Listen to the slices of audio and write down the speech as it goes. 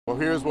Well,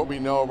 here's what we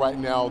know right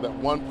now, that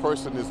one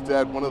person is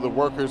dead. One of the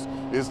workers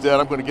is dead.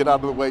 I'm going to get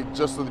out of the way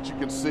just so that you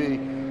can see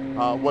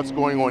what's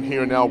going on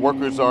here now.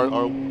 Workers are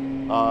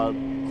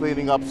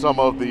cleaning up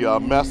some of the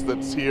mess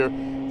that's here.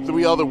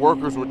 3 other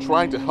workers were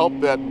trying to help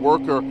that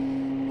worker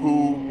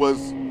who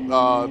was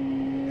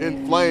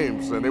in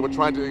flames, and they were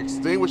trying to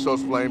extinguish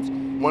those flames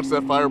once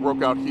that fire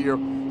broke out here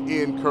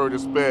in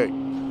Curtis Bay.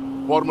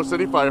 Baltimore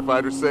City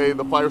Firefighters say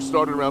the fire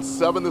started around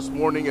 7 this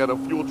morning at a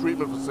fuel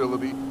treatment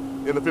facility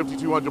in the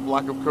 5200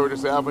 block of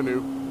Curtis Avenue.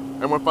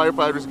 And when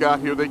firefighters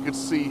got here, they could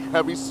see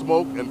heavy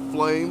smoke and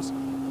flames.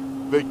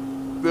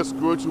 This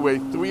grew to a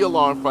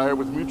 3-alarm fire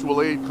with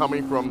mutual aid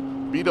coming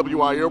from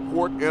BWI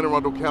Airport, Anne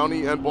Arundel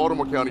County, and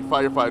Baltimore County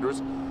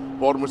firefighters.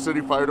 Baltimore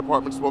City Fire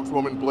Department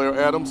spokeswoman Blair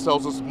Adams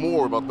tells us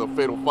more about the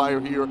fatal fire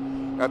here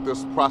at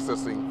this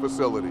processing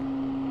facility.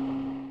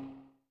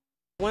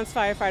 Once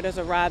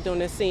firefighters arrived on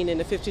the scene in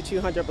the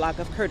 5200 block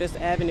of Curtis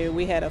Avenue,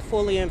 we had a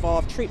fully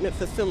involved treatment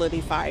facility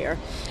fire.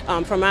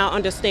 From our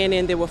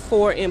understanding, there were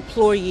 4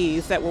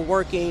 employees that were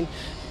working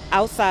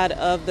outside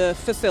of the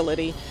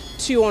facility,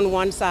 2 on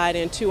one side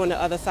and 2 on the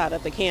other side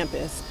of the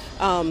campus.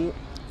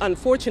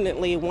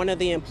 Unfortunately, one of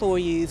the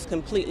employees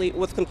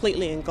was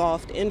completely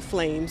engulfed in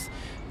flames.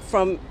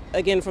 From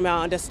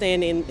our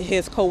understanding,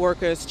 his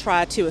co-workers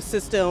tried to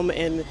assist him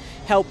and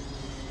help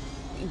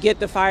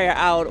get the fire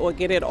out or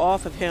get it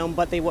off of him,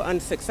 but they were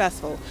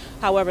unsuccessful.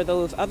 However,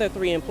 those other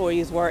 3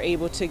 employees were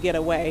able to get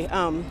away.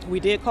 We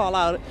did call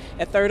out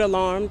a 3rd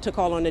alarm to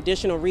call on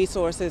additional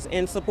resources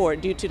and support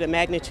due to the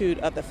magnitude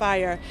of the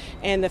fire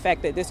and the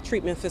fact that this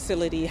treatment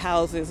facility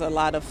houses a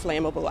lot of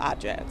flammable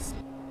objects.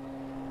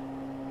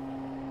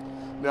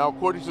 Now,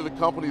 according to the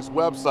company's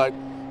website,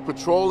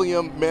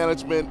 Petroleum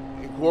Management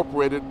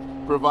Incorporated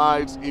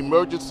provides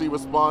emergency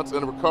response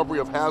and recovery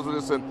of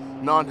hazardous and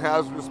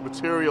non-hazardous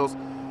materials,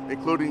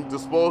 including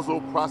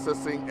disposal,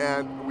 processing,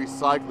 and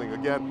recycling.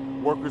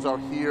 Again, workers are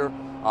here.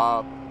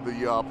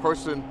 The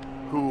person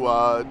who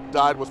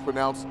died was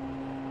pronounced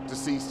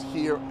deceased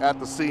here at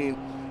the scene,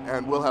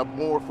 and we'll have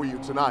more for you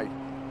tonight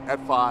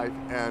at 5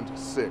 and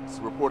 6.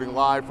 Reporting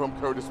live from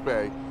Curtis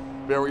Bay,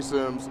 Barry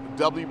Sims,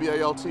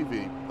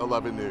 WBAL-TV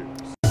 11 News.